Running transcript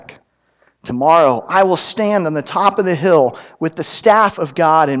Tomorrow I will stand on the top of the hill with the staff of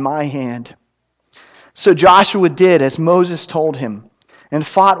God in my hand." So Joshua did as Moses told him and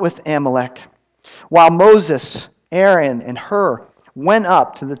fought with Amalek, while Moses, Aaron, and Hur went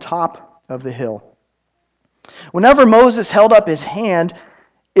up to the top of the hill. Whenever Moses held up his hand,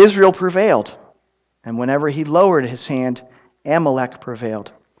 Israel prevailed, and whenever he lowered his hand, Amalek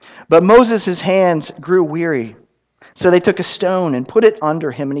prevailed. But Moses' hands grew weary, so they took a stone and put it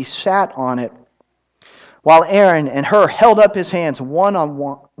under him, and he sat on it, while Aaron and Hur held up his hands, one on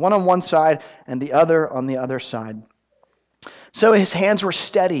one side and the other side. So his hands were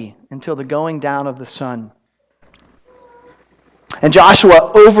steady until the going down of the sun. And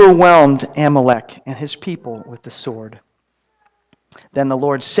Joshua overwhelmed Amalek and his people with the sword. Then the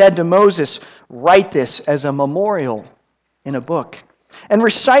Lord said to Moses, "Write this as a memorial in a book, and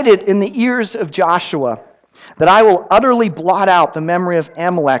recite it in the ears of Joshua, that I will utterly blot out the memory of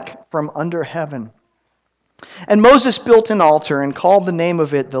Amalek from under heaven." And Moses built an altar and called the name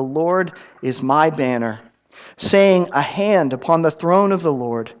of it, "The Lord is my banner," saying, "A hand upon the throne of the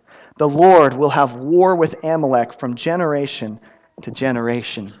Lord. The Lord will have war with Amalek from generation to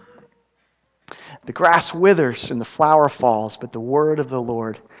generation." The grass withers and the flower falls, but the word of the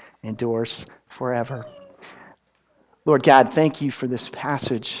Lord endures forever. Lord God, thank you for this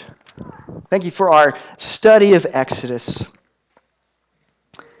passage. Thank you for our study of Exodus.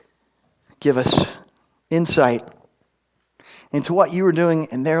 Give us insight into what you were doing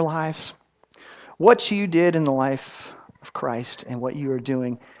in their lives, what you did in the life of Christ, and what you are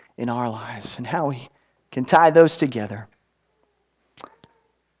doing in our lives, and how we can tie those together.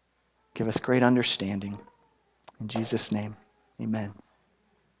 Give us great understanding. In Jesus' name, amen.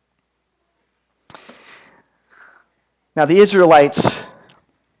 Now, the Israelites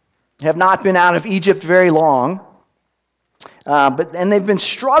have not been out of Egypt very long, and they've been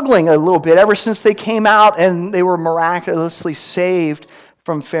struggling a little bit ever since they came out and they were miraculously saved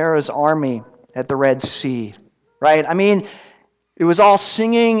from Pharaoh's army at the Red Sea, right? I mean, it was all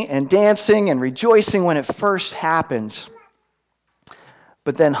singing and dancing and rejoicing when it first happens.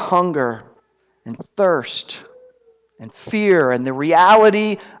 But then hunger and thirst and fear and the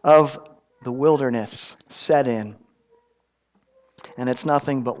reality of the wilderness set in. And it's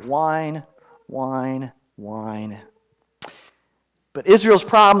nothing but wine, wine, wine. But Israel's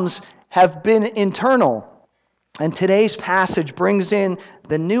problems have been internal. And today's passage brings in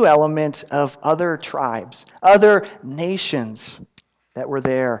the new element of other tribes, other nations that were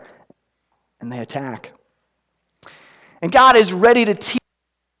there, and they attack. And God is ready to teach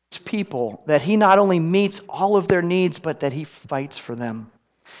His people that He not only meets all of their needs, but that He fights for them.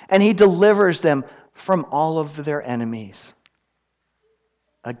 And He delivers them from all of their enemies.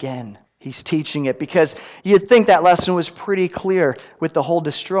 Again, He's teaching it because you'd think that lesson was pretty clear with the whole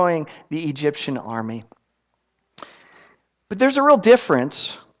destroying the Egyptian army. But there's a real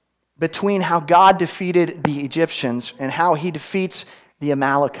difference between how God defeated the Egyptians and how He defeats the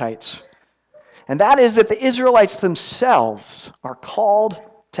Amalekites. And that is that the Israelites themselves are called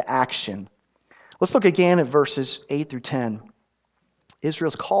to action. Let's look again at verses 8 through 10.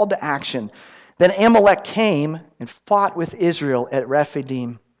 Israel's called to action. Then Amalek came and fought with Israel at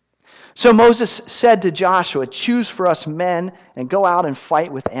Rephidim. So Moses said to Joshua, "Choose for us men and go out and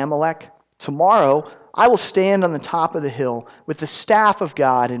fight with Amalek. Tomorrow I will stand on the top of the hill with the staff of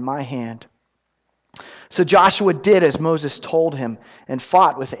God in my hand." So Joshua did as Moses told him and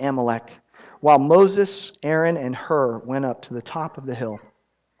fought with Amalek, while Moses, Aaron, and Hur went up to the top of the hill.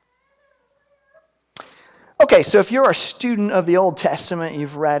 Okay, so if you're a student of the Old Testament,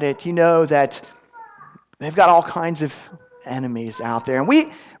 you've read it, you know that they've got all kinds of enemies out there. And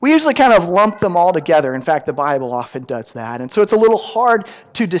we usually kind of lump them all together. In fact, the Bible often does that. And so it's a little hard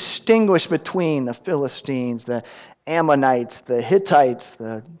to distinguish between the Philistines, the Ammonites, the Hittites,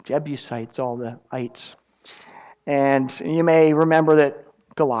 the Jebusites, all the ites. And you may remember that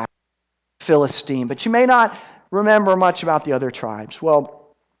Goliath, Philistine, but you may not remember much about the other tribes. Well,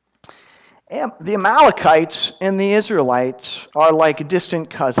 the Amalekites and the Israelites are like distant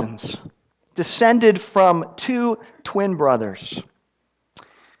cousins, descended from two twin brothers.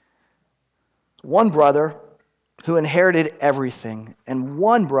 One brother who inherited everything, and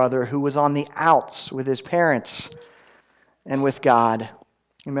one brother who was on the outs with his parents and with God.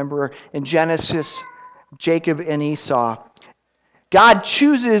 Remember in Genesis, Jacob and Esau. God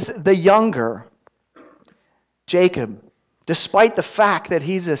chooses the younger, Jacob, despite the fact that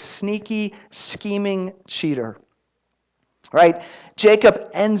he's a sneaky, scheming cheater. Right? Jacob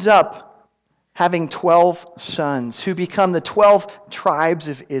ends up having 12 sons who become the 12 tribes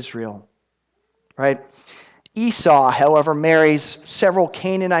of Israel. Right? Esau, however, marries several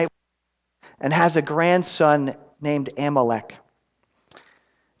Canaanite and has a grandson named Amalek.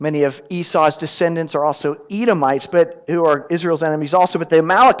 Many of Esau's descendants are also Edomites, but who are Israel's enemies also. But the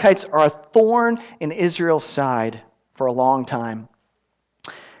Amalekites are a thorn in Israel's side for a long time.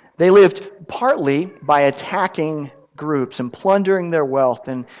 They lived partly by attacking groups and plundering their wealth.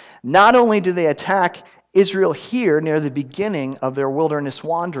 And not only do they attack Israel here near the beginning of their wilderness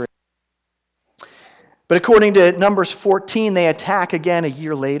wandering, but according to Numbers 14, they attack again a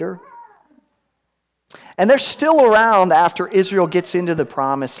year later. And they're still around after Israel gets into the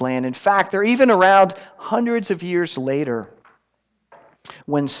Promised Land. In fact, they're even around hundreds of years later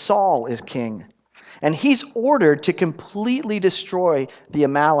when Saul is king. And he's ordered to completely destroy the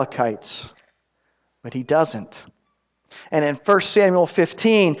Amalekites. But he doesn't. And in 1 Samuel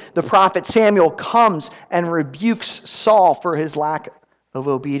 15, the prophet Samuel comes and rebukes Saul for his lack of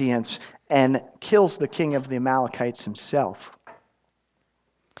obedience and kills the king of the Amalekites himself.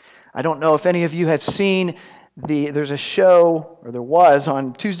 I don't know if any of you have seen there's a show, or there was,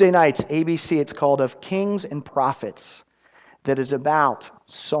 on Tuesday nights, ABC, it's called Of Kings and Prophets, that is about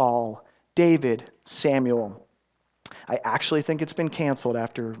Saul, David, Samuel. I actually think it's been canceled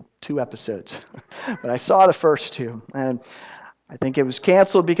after 2 episodes, but I saw the first 2, and I think it was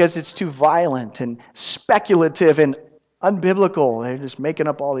canceled because it's too violent and speculative and unbiblical. They're just making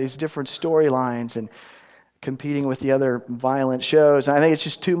up all these different storylines and competing with the other violent shows. And I think it's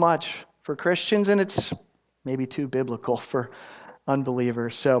just too much for Christians, and it's maybe too biblical for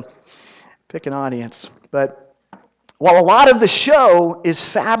unbelievers. So pick an audience. But while a lot of the show is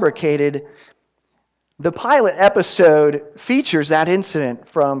fabricated, the pilot episode features that incident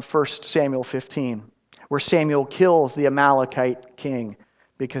from 1 Samuel 15, where Samuel kills the Amalekite king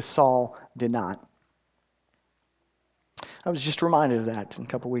because Saul did not. I was just reminded of that a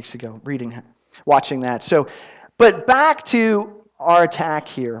couple weeks ago, watching that. But back to our attack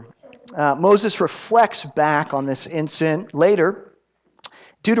here. Moses reflects back on this incident later.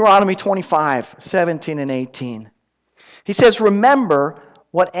 Deuteronomy 25, 17 and 18. He says, "Remember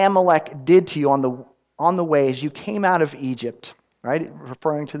what Amalek did to you on the way as you came out of Egypt," right?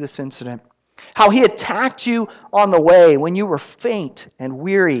 Referring to this incident. "How he attacked you on the way when you were faint and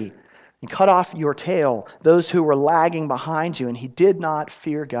weary, and cut off your tail, those who were lagging behind you, and he did not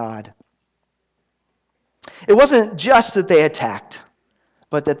fear God." It wasn't just that they attacked,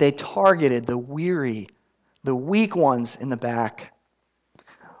 but that they targeted the weary, the weak ones in the back.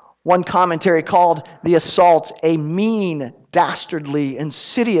 One commentary called the assault a mean, dastardly,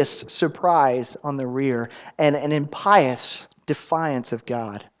 insidious surprise on the rear and an impious defiance of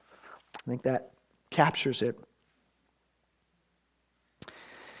God. I think that captures it.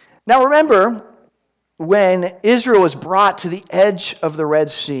 Now remember, when Israel was brought to the edge of the Red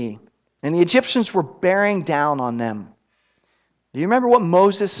Sea and the Egyptians were bearing down on them, do you remember what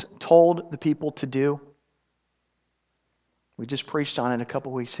Moses told the people to do? We just preached on it a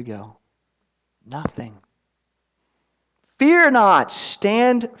couple weeks ago. Nothing. "Fear not,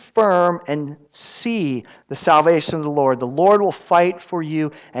 stand firm and see the salvation of the Lord. The Lord will fight for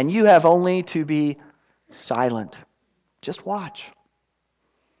you, and you have only to be silent." Just watch.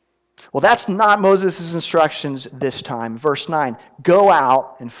 Well, that's not Moses' instructions this time. Verse 9, "Go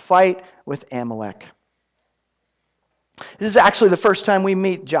out and fight with Amalek." This is actually the first time we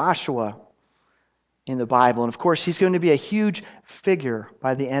meet Joshua in the Bible. And of course, he's going to be a huge figure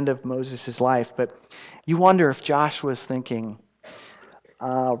by the end of Moses' life. But you wonder if Joshua's thinking,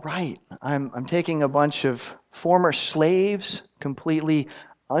 right, I'm taking a bunch of former slaves, completely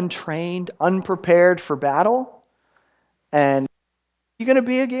untrained, unprepared for battle, and you're going to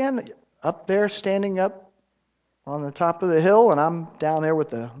be again up there, standing up on the top of the hill, and I'm down there with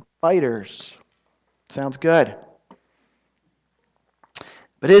the fighters. Sounds good.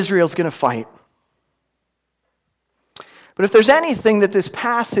 But Israel's going to fight. But if there's anything that this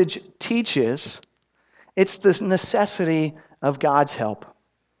passage teaches, it's the necessity of God's help.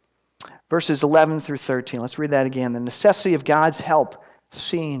 Verses 11 through 13. Let's read that again. The necessity of God's help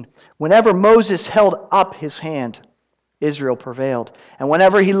seen. Whenever Moses held up his hand, Israel prevailed. And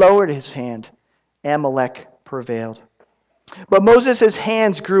whenever he lowered his hand, Amalek prevailed. But Moses'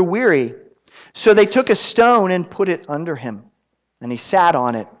 hands grew weary, so they took a stone and put it under him. And he sat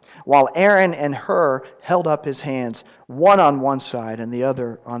on it, while Aaron and Hur held up his hands, one on one side and the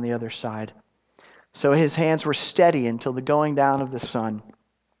other on the other side. So his hands were steady until the going down of the sun.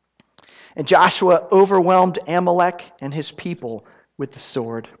 And Joshua overwhelmed Amalek and his people with the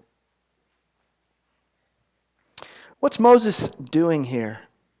sword. What's Moses doing here?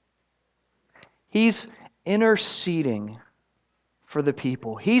 He's interceding for the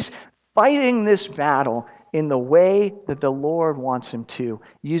people. He's fighting this battle in the way that the Lord wants him to,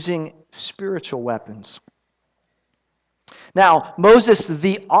 using spiritual weapons. Now, Moses,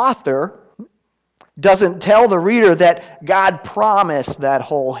 the author, doesn't tell the reader that God promised that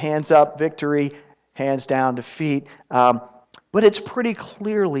whole hands up victory, hands down defeat, but it's pretty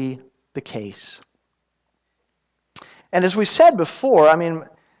clearly the case. And as we've said before,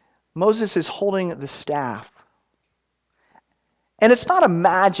 Moses is holding the staff. And it's not a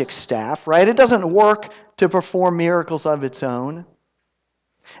magic staff, right? It doesn't work to perform miracles of its own.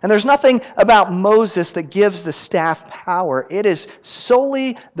 And there's nothing about Moses that gives the staff power. It is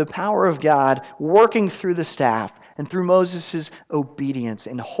solely the power of God working through the staff and through Moses' obedience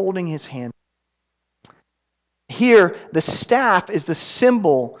in holding his hand. Here, the staff is the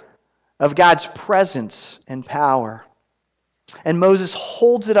symbol of God's presence and power. And Moses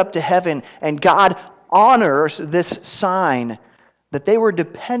holds it up to heaven, and God honors this sign that they were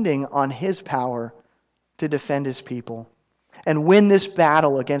depending on his power to defend his people and win this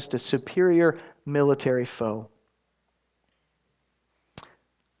battle against a superior military foe.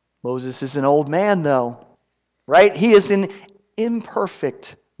 Moses is an old man, though, right? He is an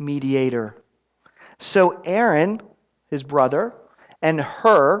imperfect mediator. So Aaron, his brother, and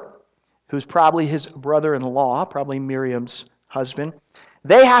Hur, who's probably his brother-in-law, probably Miriam's husband,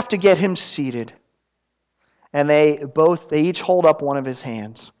 they have to get him seated. And they each hold up one of his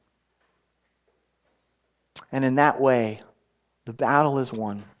hands. And in that way, the battle is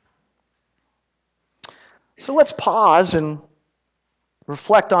won. So let's pause and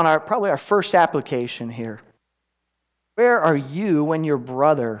reflect on our first application here. Where are you when your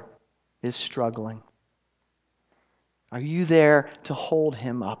brother is struggling? Are you there to hold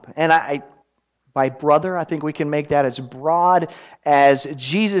him up? And by brother, I think we can make that as broad as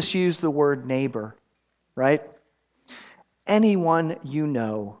Jesus used the word neighbor, right? Anyone you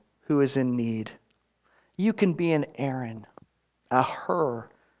know who is in need. You can be an Aaron, a Hur,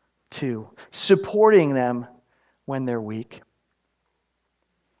 too, supporting them when they're weak.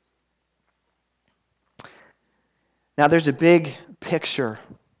 Now, there's a big picture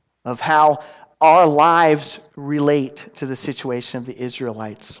of how our lives relate to the situation of the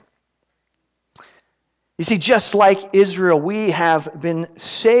Israelites. You see, just like Israel, we have been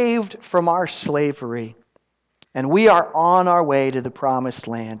saved from our slavery, and we are on our way to the promised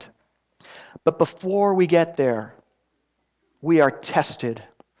land. But before we get there, we are tested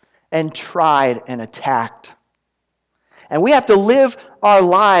and tried and attacked. And we have to live our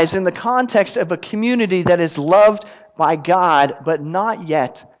lives in the context of a community that is loved by God, but not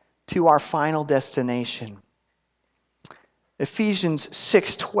yet to our final destination. Ephesians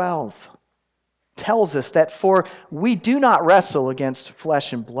 6:12 tells us that for we do not wrestle against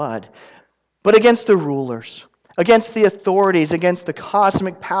flesh and blood, but against the rulers, against the authorities, against the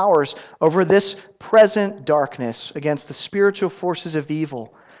cosmic powers over this present darkness, against the spiritual forces of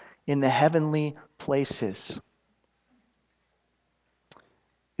evil in the heavenly places.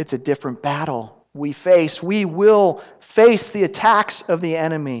 It's a different battle we face. We will face the attacks of the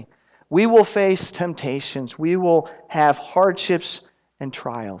enemy. We will face temptations. We will have hardships and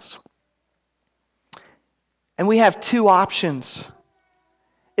trials. And we have two options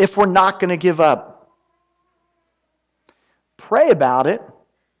if we're not going to give up. Pray about it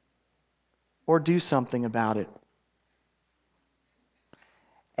or do something about it.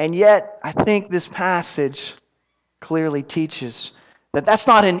 And yet, I think this passage clearly teaches that that's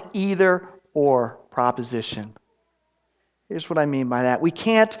not an either-or proposition. Here's what I mean by that. We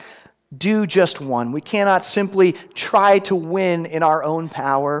can't do just one. We cannot simply try to win in our own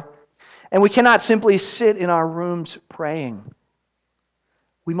power. And we cannot simply sit in our rooms praying.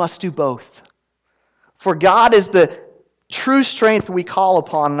 We must do both. For God is the true strength we call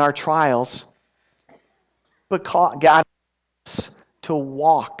upon in our trials. But God wants us to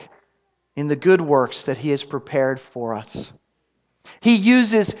walk in the good works that He has prepared for us. He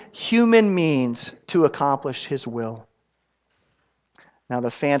uses human means to accomplish His will. Now,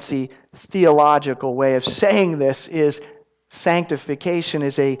 the fancy theological way of saying this is sanctification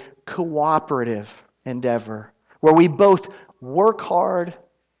is a cooperative endeavor where we both work hard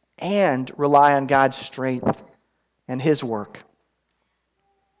and rely on God's strength and His work.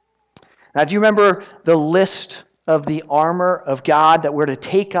 Now, do you remember the list of the armor of God that we're to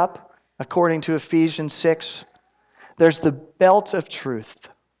take up according to Ephesians 6? There's the belt of truth,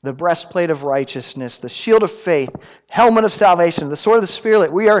 the breastplate of righteousness, the shield of faith, helmet of salvation, the sword of the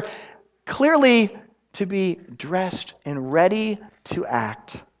Spirit. We are clearly to be dressed and ready to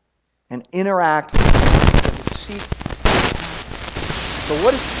act and interact with and seek. So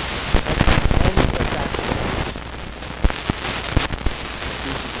what is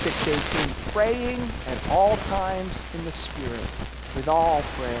Ephesians verse 18, praying at all times in the Spirit with all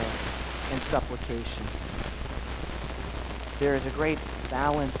prayer and supplication. There is a great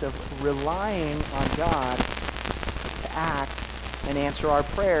balance of relying on God to act and answer our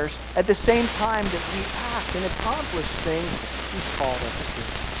prayers at the same time that we act and accomplish things He's called us to.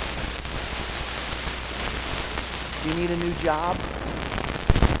 Do you need a new job?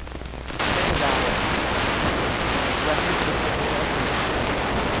 Pray about it.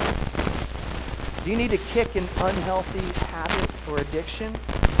 Do you need to kick an unhealthy habit or addiction?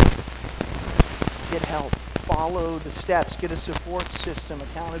 Get help. Follow the steps. Get a support system,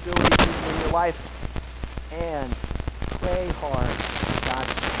 accountability people in your life, and pray hard for God's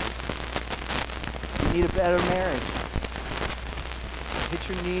will. You need a better marriage. Hit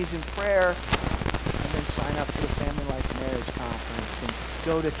your knees in prayer, and then sign up for the Family Life Marriage Conference, and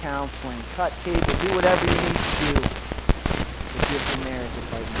go to counseling, cut cable, do whatever you need to do to give your marriage a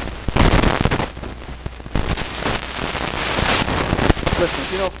fighting chance. Listen,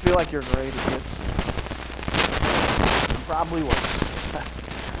 if you don't feel like you're great at this, you probably will.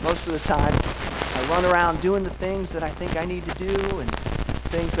 Most of the time, I run around doing the things that I think I need to do and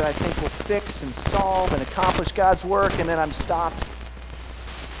things that I think will fix and solve and accomplish God's work, and then I'm stopped.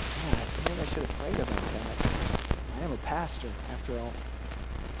 Man, maybe I should have prayed about that. I am a pastor, after all.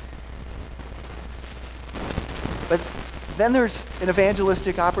 But then there's an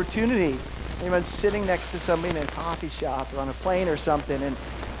evangelistic opportunity. I'm sitting next to somebody in a coffee shop or on a plane or something, and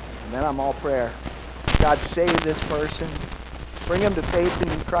then I'm all prayer. God, save this person. Bring him to faith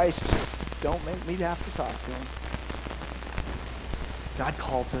in Christ. Just don't make me have to talk to him. God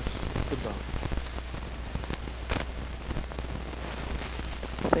calls us to both.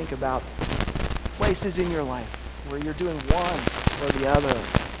 Think about places in your life where you're doing one or the other.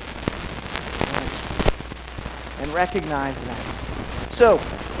 And recognize that. So,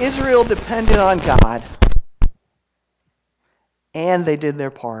 Israel depended on God, and they did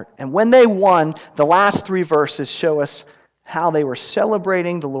their part. And when they won, the last three verses show us how they were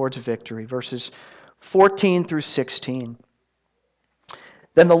celebrating the Lord's victory. Verses 14 through 16.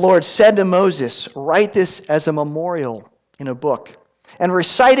 Then the Lord said to Moses, write this as a memorial in a book, and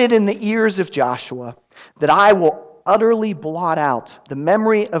recite it in the ears of Joshua, that I will utterly blot out the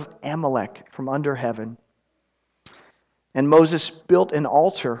memory of Amalek from under heaven. And Moses built an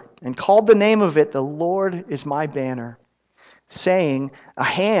altar and called the name of it, The Lord is my banner, saying, a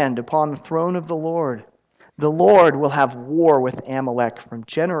hand upon the throne of the Lord. The Lord will have war with Amalek from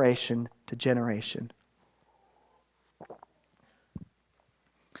generation to generation.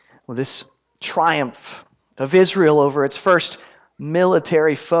 Well, this triumph of Israel over its first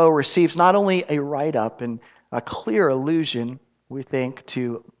military foe receives not only a write-up and a clear allusion, we think,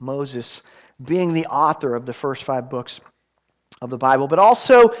 to Moses being the author of the first 5 books of the Bible, but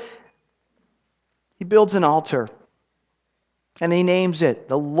also he builds an altar and he names it,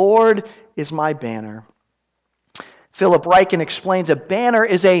 The Lord is my banner. Philip Ryken explains a banner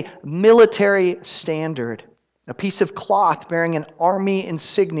is a military standard, a piece of cloth bearing an army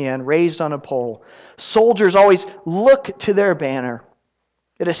insignia and raised on a pole. Soldiers always look to their banner.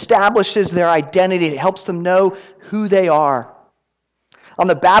 It establishes their identity. It helps them know who they are. On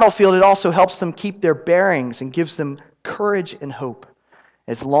the battlefield, it also helps them keep their bearings and gives them courage and hope.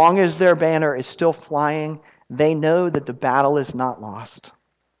 As long as their banner is still flying, they know that the battle is not lost.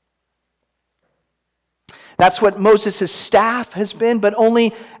 That's what Moses' staff has been, but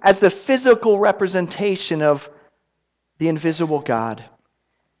only as the physical representation of the invisible God.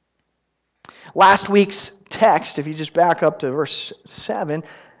 Last week's text, if you just back up to verse 7,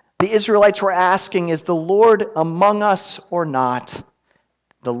 the Israelites were asking, is the Lord among us or not?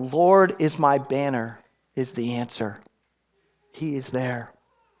 The Lord is my banner, is the answer. He is there.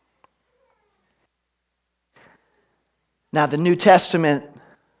 Now, the New Testament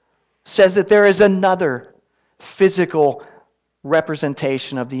says that there is another physical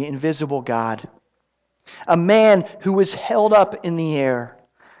representation of the invisible God. A man who was held up in the air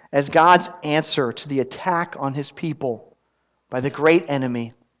as God's answer to the attack on his people by the great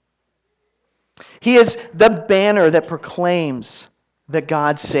enemy. He is the banner that proclaims that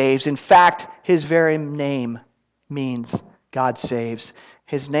God saves. In fact, his very name means God saves.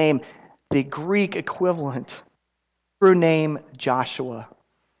 His name, the Greek equivalent, Hebrew name Joshua,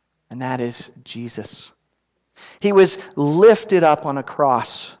 and that is Jesus. He was lifted up on a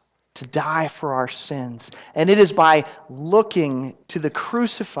cross to die for our sins, and it is by looking to the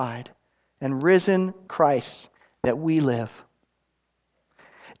crucified and risen Christ that we live.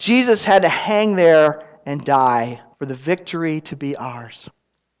 Jesus had to hang there and die for the victory to be ours.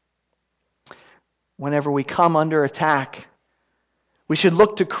 Whenever we come under attack, We should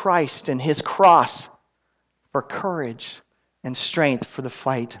look to Christ and his cross for courage and strength for the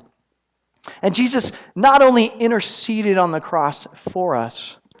fight. And Jesus not only interceded on the cross for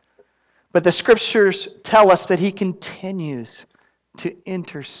us, but the scriptures tell us that he continues to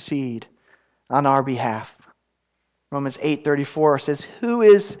intercede on our behalf. Romans 8:34 says, "Who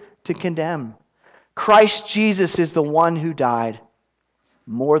is to condemn? Christ Jesus is the one who died.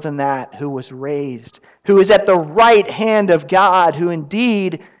 More than that, who was raised, who is at the right hand of God, who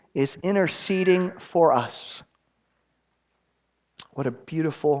indeed is interceding for us." What a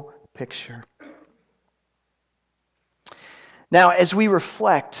beautiful picture. Now, as we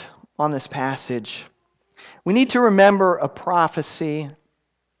reflect on this passage, we need to remember a prophecy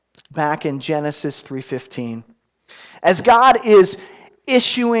back in Genesis 3:15. As God is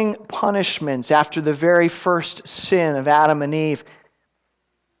issuing punishments after the very first sin of Adam and Eve,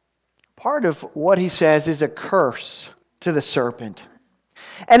 part of what he says is a curse to the serpent.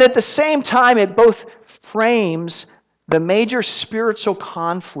 And at the same time, it both frames the major spiritual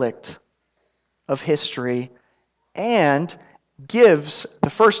conflict of history and gives the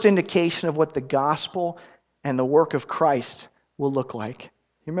first indication of what the gospel and the work of Christ will look like.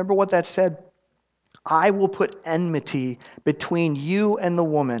 You remember what that said? "I will put enmity between you and the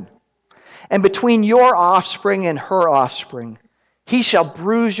woman, and between your offspring and her offspring. He shall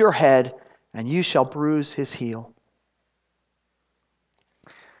bruise your head, and you shall bruise his heel."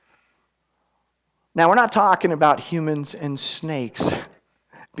 Now, we're not talking about humans and snakes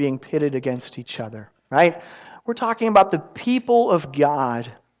being pitted against each other, right? We're talking about the people of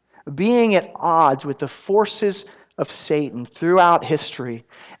God being at odds with the forces of Satan throughout history.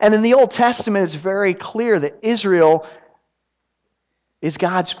 And in the Old Testament, it's very clear that Israel is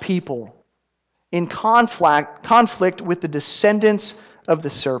God's people in conflict with the descendants of the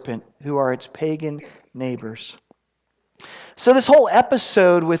serpent, who are its pagan neighbors. So this whole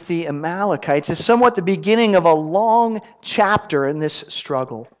episode with the Amalekites is somewhat the beginning of a long chapter in this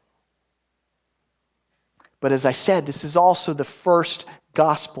struggle. But as I said, this is also the first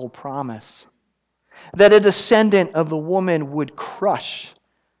gospel promise, that a descendant of the woman would crush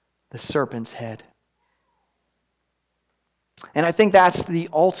the serpent's head. And I think that's the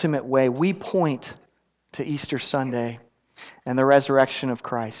ultimate way we point to Easter Sunday and the resurrection of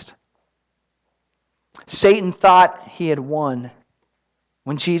Christ. Satan thought he had won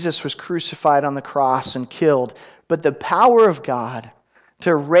when Jesus was crucified on the cross and killed, but the power of God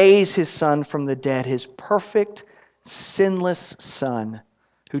to raise his Son from the dead, his perfect, sinless Son,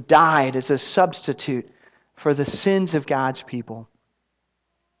 who died as a substitute for the sins of God's people,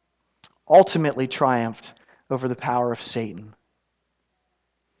 ultimately triumphed over the power of Satan.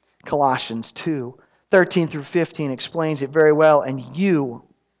 Colossians 2:13 through 15 explains it very well. "And you,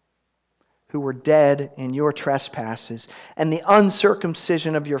 who were dead in your trespasses and the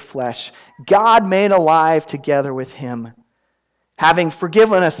uncircumcision of your flesh, God made alive together with him, having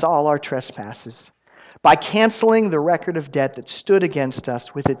forgiven us all our trespasses, by canceling the record of debt that stood against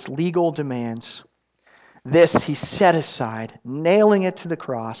us with its legal demands. This he set aside, nailing it to the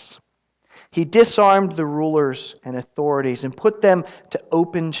cross. He disarmed the rulers and authorities and put them to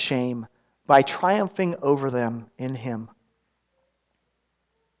open shame by triumphing over them in him."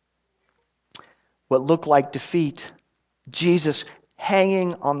 What looked like defeat, Jesus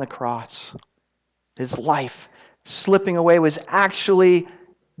hanging on the cross, his life slipping away, was actually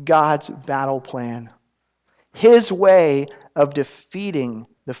God's battle plan, his way of defeating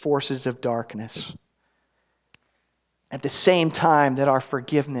the forces of darkness, at the same time that our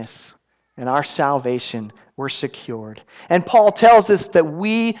forgiveness and our salvation were secured. And Paul tells us that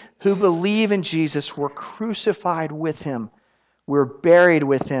we who believe in Jesus were crucified with him, we're buried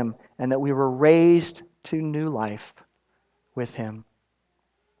with him, and that we were raised to new life with him.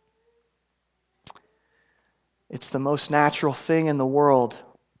 It's the most natural thing in the world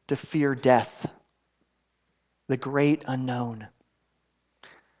to fear death, the great unknown.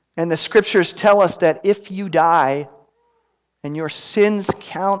 And the scriptures tell us that if you die and your sins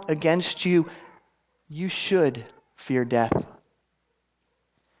count against you, you should fear death,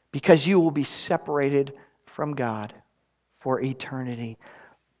 because you will be separated from God for eternity.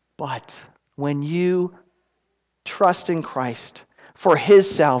 But when you trust in Christ for his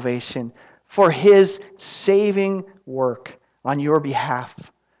salvation, for his saving work on your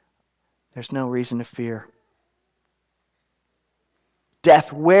behalf, there's no reason to fear.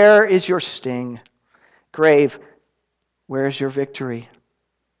 Death, where is your sting? Grave, where is your victory?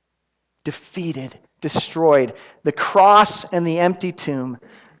 Defeated, destroyed. The cross and the empty tomb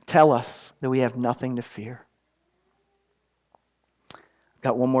tell us that we have nothing to fear.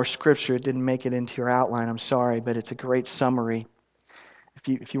 Got one more scripture. It didn't make it into your outline, I'm sorry, but it's a great summary.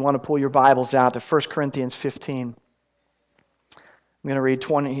 If you want to pull your Bibles out to 1 Corinthians 15, I'm going to read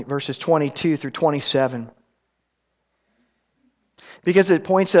verses 22 through 27. Because it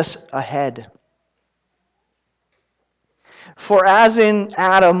points us ahead. For as in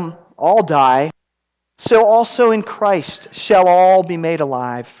Adam all die, so also in Christ shall all be made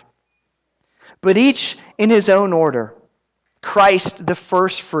alive. But each in his own order. Christ the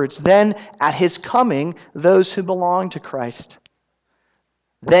firstfruits, then at his coming, those who belong to Christ.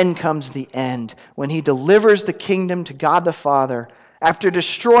 Then comes the end, when he delivers the kingdom to God the Father, after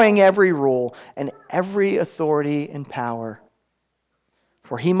destroying every rule and every authority and power.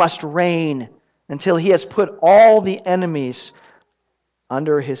 For he must reign until he has put all the enemies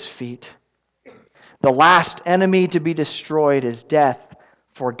under his feet. The last enemy to be destroyed is death,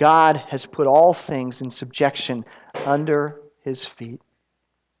 for God has put all things in subjection under his feet.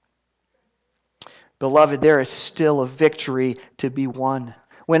 Beloved, there is still a victory to be won,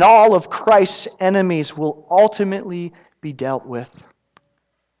 when all of Christ's enemies will ultimately be dealt with.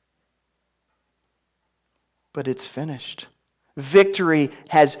 But it's finished. Victory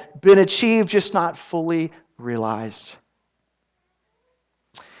has been achieved, just not fully realized.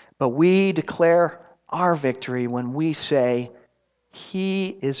 But we declare our victory when we say,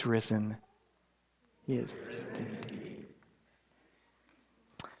 He is risen. He is risen indeed.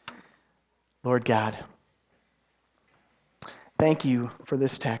 Lord God, thank you for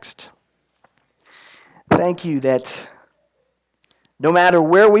this text. Thank you that no matter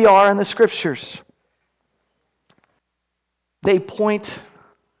where we are in the Scriptures, they point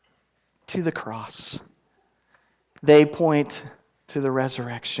to the cross. They point to the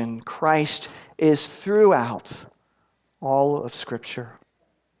resurrection. Christ is throughout all of Scripture.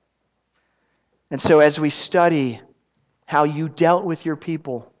 And so as we study how you dealt with your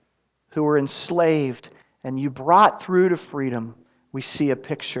people who were enslaved and you brought through to freedom, we see a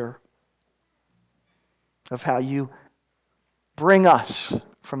picture of how you bring us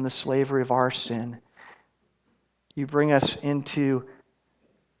from the slavery of our sin. You bring us into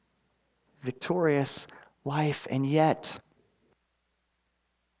victorious life, and yet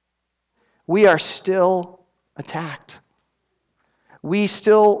we are still attacked. We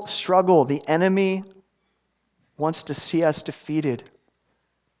still struggle. The enemy wants to see us defeated.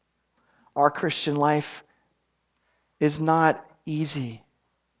 Our Christian life is not easy.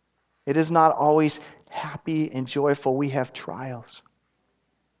 It is not always happy and joyful. We have trials.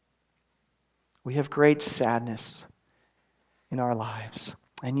 We have great sadness in our lives.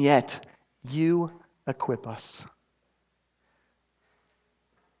 And yet, you equip us.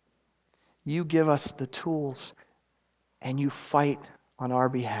 You give us the tools, and you fight on our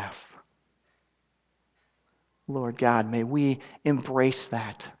behalf. Lord God, may we embrace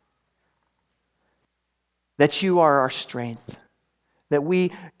that. That you are our strength. That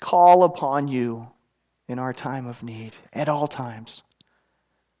we call upon you in our time of need, at all times.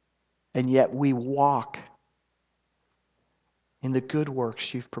 And yet we walk in the good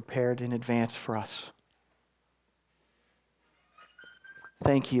works you've prepared in advance for us.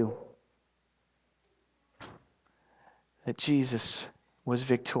 Thank you that Jesus was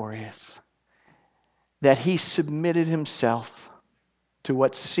victorious, that he submitted himself to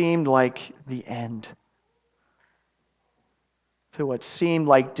what seemed like the end, to what seemed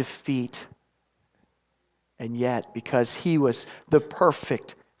like defeat. And yet, because he was the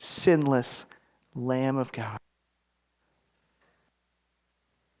perfect, sinless Lamb of God,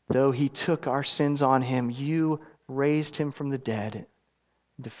 though he took our sins on him, you raised him from the dead,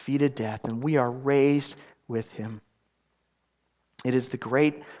 defeated death, and we are raised with him. It is the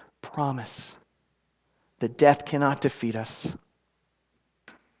great promise that death cannot defeat us.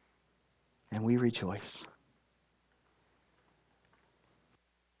 And we rejoice.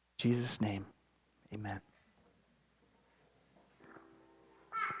 In Jesus' name, amen.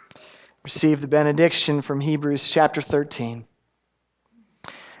 Receive the benediction from Hebrews chapter 13.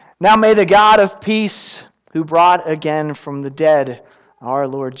 Now may the God of peace, who brought again from the dead our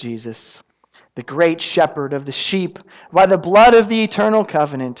Lord Jesus, the great shepherd of the sheep, by the blood of the eternal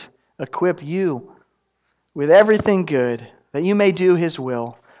covenant, equip you with everything good, that you may do his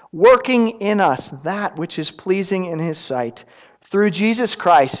will, working in us that which is pleasing in his sight, through Jesus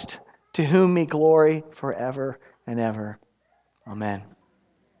Christ, to whom be glory forever and ever. Amen.